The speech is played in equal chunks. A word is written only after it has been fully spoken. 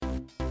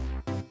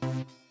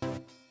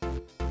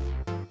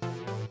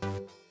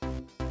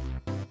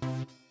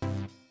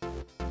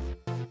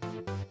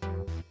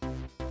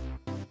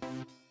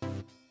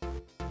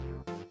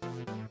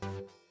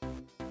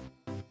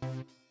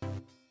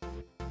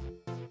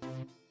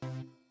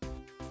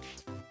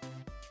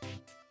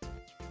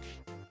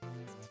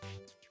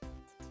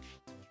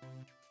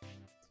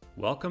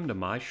Welcome to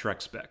My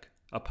Shrek Spec,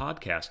 a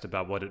podcast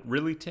about what it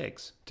really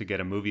takes to get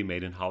a movie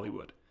made in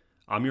Hollywood.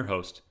 I'm your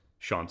host,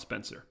 Sean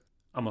Spencer.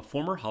 I'm a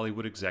former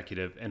Hollywood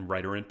executive and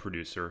writer and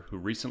producer who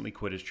recently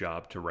quit his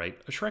job to write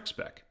a Shrek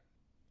Spec.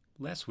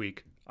 Last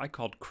week, I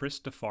called Chris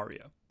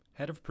DeFaria,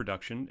 head of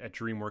production at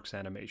DreamWorks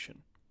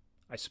Animation.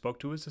 I spoke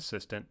to his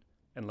assistant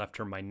and left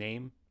her my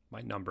name,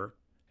 my number,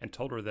 and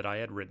told her that I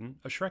had written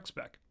a Shrek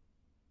Spec.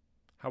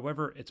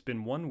 However, it's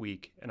been 1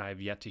 week and I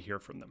have yet to hear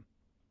from them.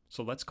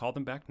 So let's call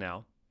them back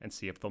now and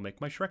see if they'll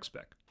make my Shrek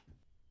Spec.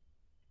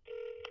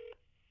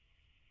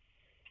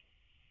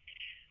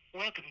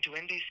 Welcome to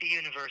NBC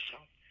Universal.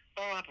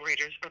 All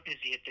operators are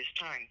busy at this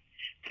time.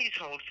 Please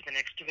hold for the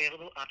next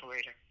available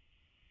operator.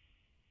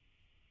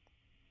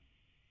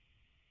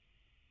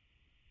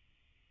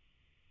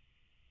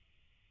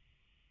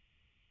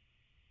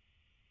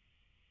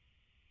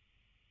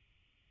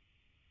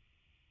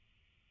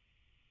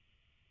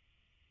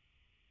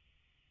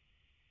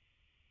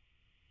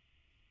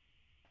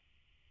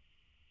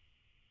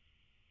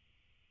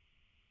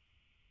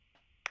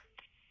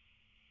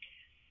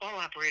 All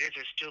operators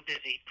are still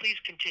busy. Please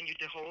continue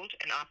to hold.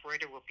 An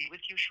operator will be with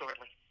you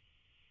shortly.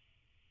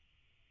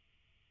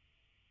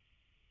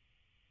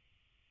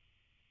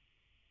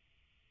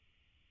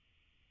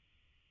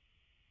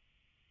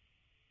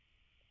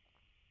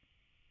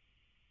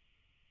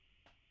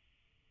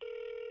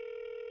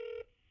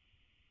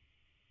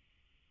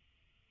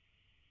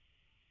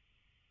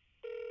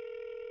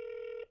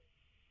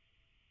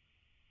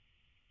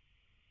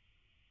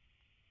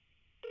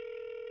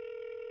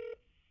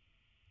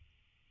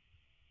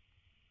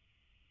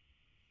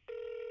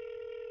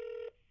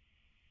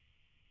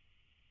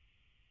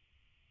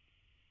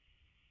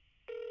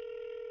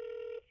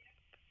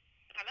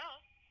 Hello?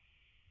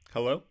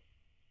 Hello?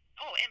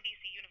 Oh,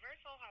 NBC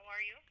Universal, how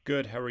are you?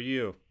 Good, how are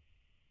you?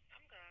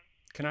 I'm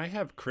good. Can I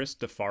have Chris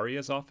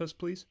DeFaria's office,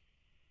 please?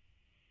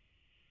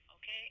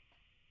 Okay.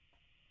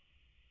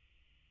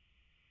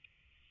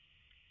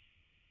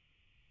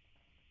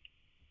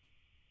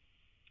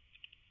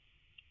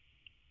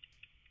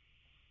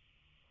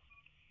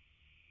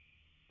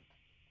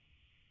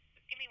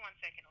 Give me 1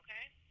 second,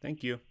 okay?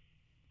 Thank you.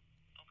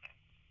 Okay.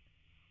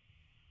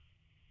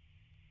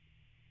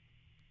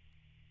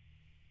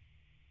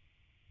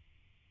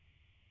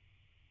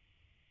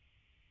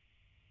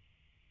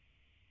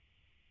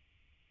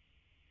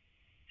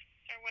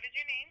 Sir, what is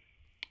your name?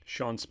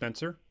 Sean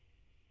Spencer.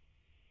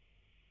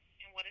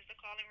 And what is the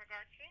call in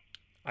regard to?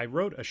 I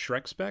wrote a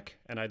Shrek Spec,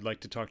 and I'd like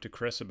to talk to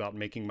Chris about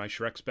making my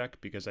Shrek Spec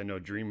because I know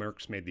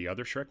DreamWorks made the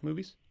other Shrek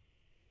movies.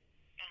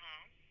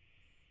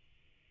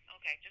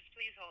 Okay, just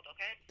please hold,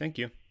 okay? Thank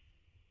you.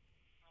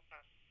 No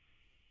problem.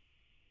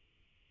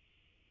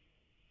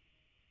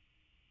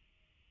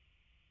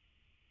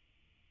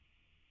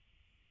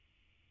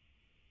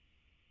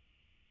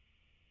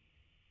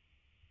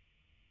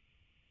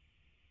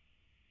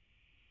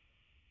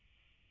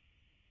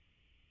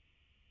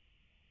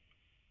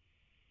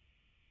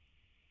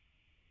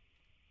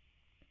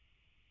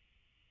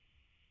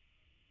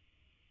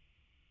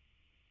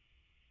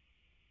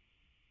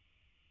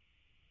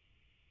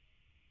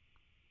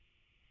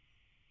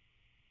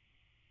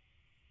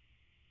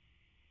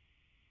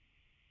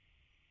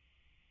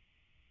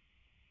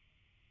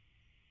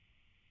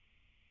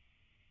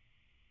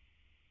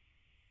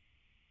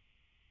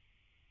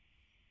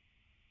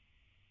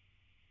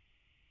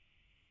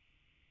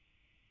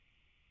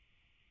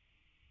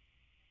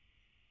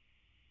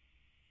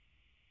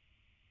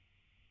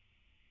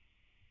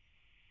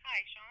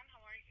 Hi, Sean. How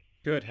are you?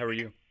 Good, how are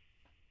you?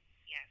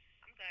 Yes,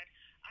 I'm good.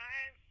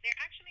 They're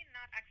actually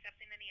not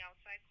accepting any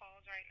outside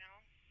calls right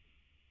now,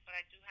 but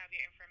I do have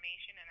your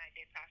information and I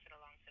did pass it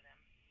along to them.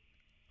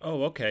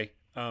 Oh, okay.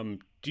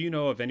 Do you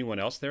know of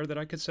anyone else there that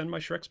I could send my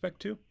Shrek Spec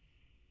to?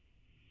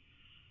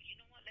 You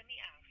know what? Let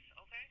me ask,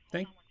 okay? Hold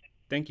Thank, on 1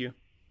 second. thank you.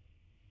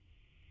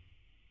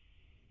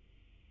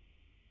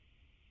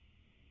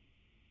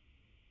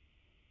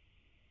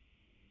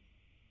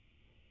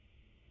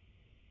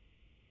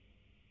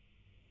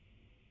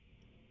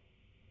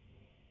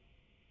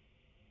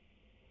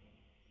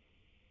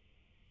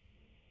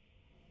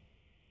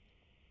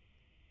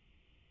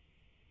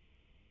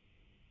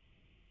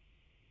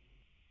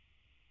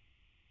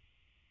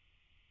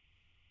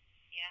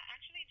 Yeah,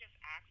 actually just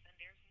asked, and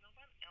there's no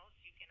one else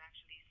you can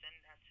actually send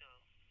that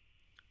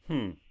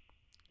to.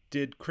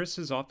 Did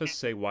Chris's office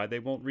say why they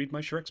won't read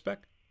my Shrek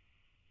Spec?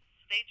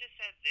 They just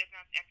said they're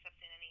not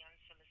accepting any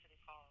unsolicited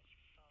calls,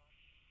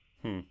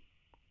 so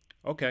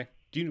Okay.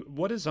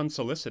 What does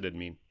unsolicited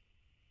mean?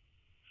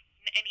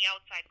 any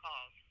outside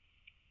calls.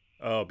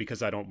 Oh,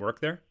 because I don't work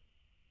there?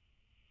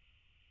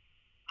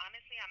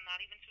 Honestly, I'm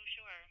not even too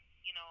sure.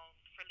 You know,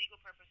 for legal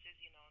purposes,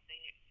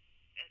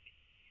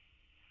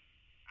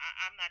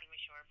 I'm not even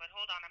sure. But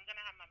hold on, I'm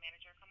gonna have my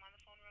manager come on the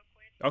phone real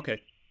quick.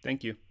 Okay,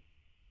 thank you.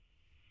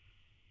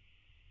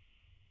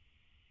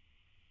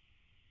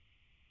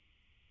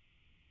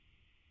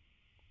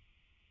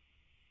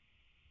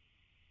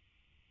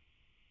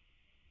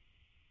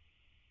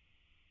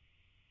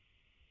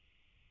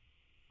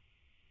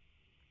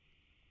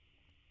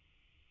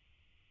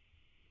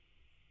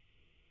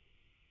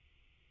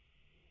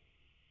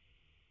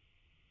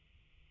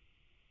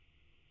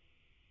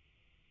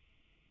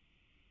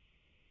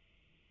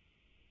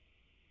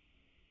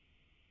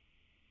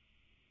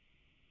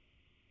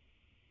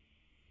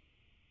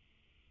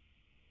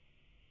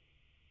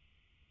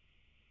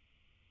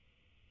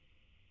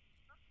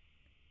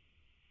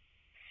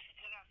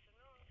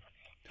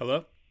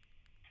 Hello?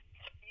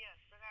 Yes,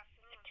 good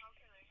afternoon. How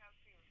can I help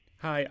you?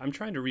 Hi, I'm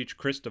trying to reach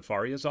Chris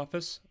DeFaria's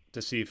office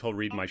to see if he'll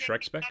read my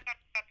Shrek spec. Not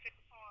accepting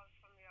calls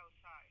from the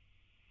outside.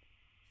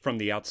 From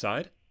the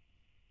outside?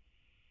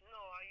 No,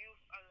 are you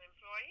an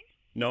employee?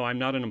 No, I'm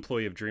not an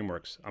employee of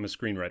DreamWorks. I'm a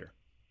screenwriter.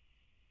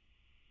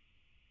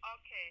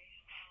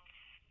 Okay.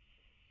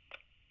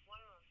 One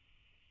more.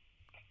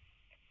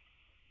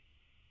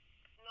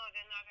 No,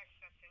 they're not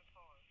accepting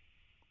calls.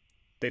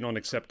 They don't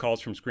accept calls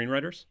from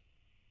screenwriters?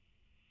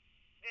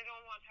 They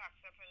don't want to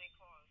accept any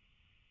calls.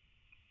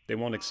 They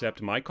won't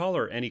accept my call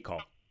or any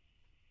call?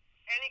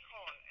 Any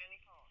call, any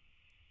call.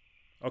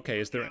 Okay,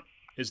 is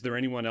there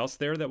anyone else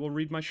there that will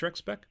read my Shrek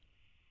spec?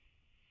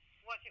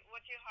 What you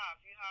have?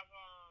 You have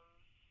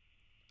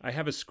I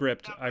have a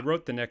script. I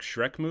wrote the next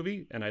Shrek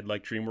movie, and I'd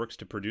like DreamWorks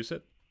to produce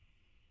it.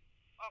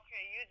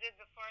 Okay, you did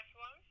the first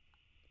one?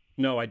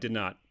 No, I did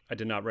not. I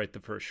did not write the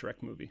first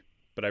Shrek movie,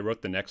 but I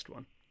wrote the next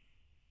one.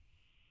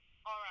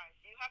 All right.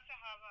 You have to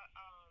have a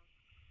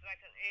like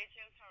an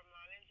agent or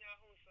manager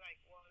who's like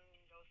one of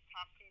those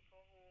top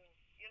people who,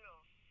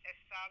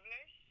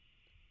 established.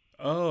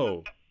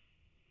 Oh,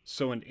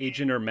 so an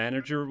agent or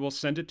manager will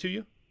send it to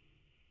you?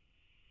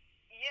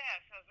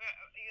 Yes, because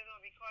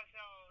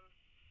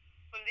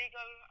for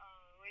legal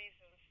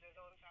reasons they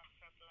don't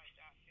accept like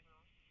that,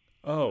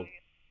 Oh, So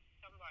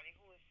somebody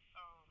who is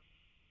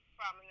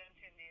prominent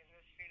in the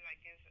industry, like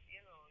is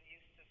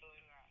used to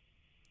doing that.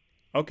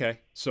 okay.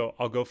 So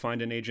I'll go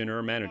find an agent or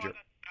a manager.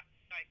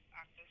 Like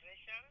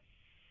acquisition.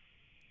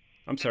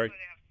 I'm sorry, That's what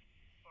they have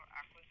for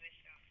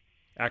acquisition.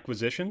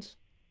 acquisitions?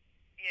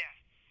 Yeah,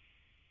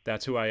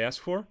 That's who I asked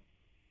for?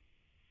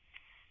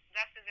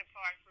 that's the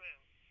department.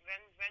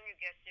 When you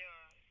get your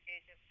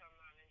agent or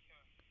manager.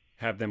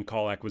 Have them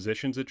call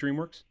acquisitions at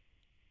DreamWorks?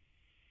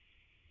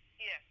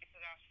 Yes, you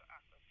could ask for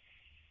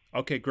acquisition.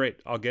 Okay,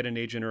 great. I'll get an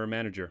agent or a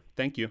manager.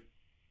 Thank you.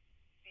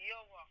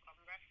 You're welcome.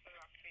 Best of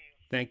luck to you.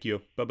 Thank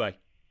you. Bye-bye.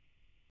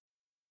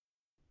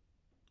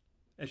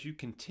 As you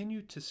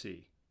continue to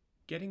see,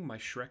 getting my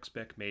Shrek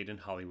spec made in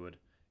Hollywood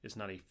is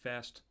not a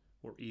fast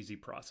or easy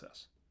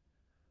process.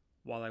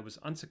 While I was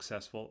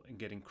unsuccessful in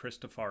getting Chris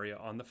DeFaria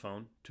on the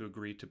phone to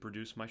agree to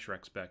produce my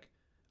Shrek spec,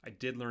 I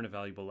did learn a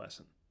valuable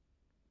lesson.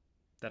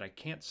 That I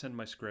can't send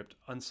my script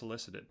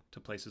unsolicited to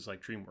places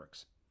like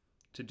DreamWorks.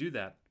 To do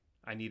that,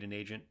 I need an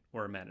agent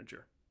or a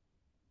manager.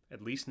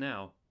 At least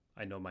now,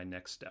 I know my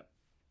next step.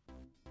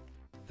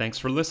 Thanks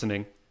for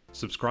listening.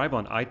 Subscribe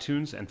on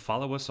iTunes and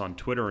follow us on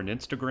Twitter and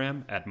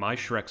Instagram at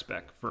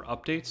MyShrekSpec for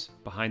updates,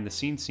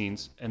 behind-the-scenes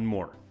scenes, and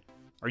more.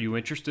 Are you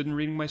interested in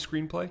reading my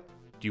screenplay?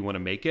 Do you want to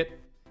make it?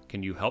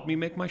 Can you help me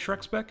make my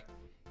Shrek spec?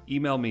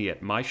 Email me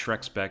at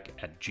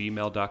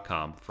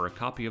myshrekspec@gmail.com for a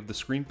copy of the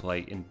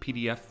screenplay in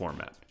PDF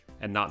format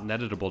and not an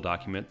editable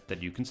document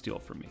that you can steal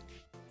from me.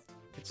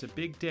 It's a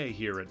big day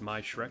here at My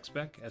Shrek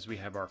Spec as we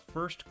have our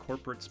first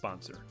corporate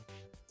sponsor.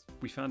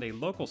 We found a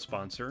local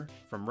sponsor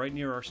from right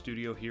near our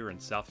studio here in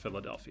South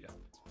Philadelphia.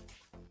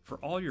 For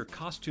all your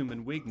costume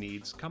and wig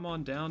needs, come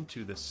on down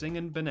to the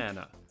Singin'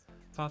 Banana.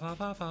 Fa fa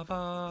fa fa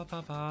fa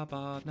fa fa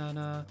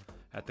banana.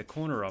 At the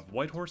corner of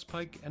White Horse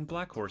Pike and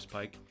Black Horse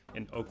Pike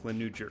in Oakland,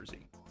 New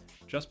Jersey.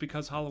 Just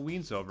because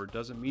Halloween's over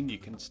doesn't mean you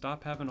can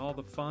stop having all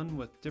the fun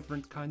with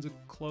different kinds of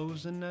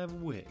clothes and a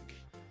wig.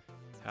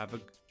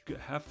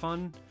 Have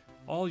fun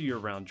all year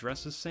round.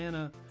 Dress as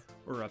Santa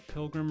or a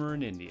pilgrim or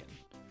an Indian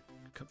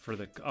for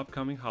the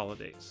upcoming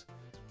holidays.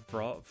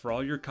 For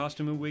all your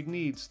costume and wig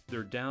needs,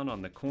 they're down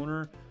on the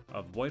corner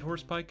of White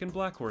Horse Pike and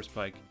Black Horse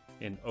Pike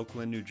in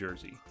Oakland, New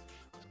Jersey.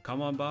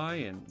 Come on by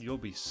and you'll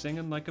be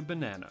singing like a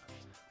banana.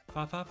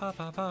 Fa fa fa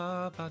fa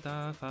fa fa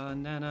da fa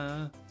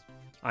nana.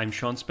 I'm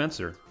Sean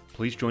Spencer.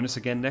 Please join us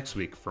again next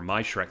week for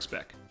My Shrek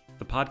Spec,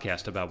 the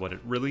podcast about what it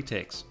really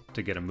takes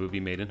to get a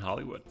movie made in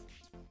Hollywood.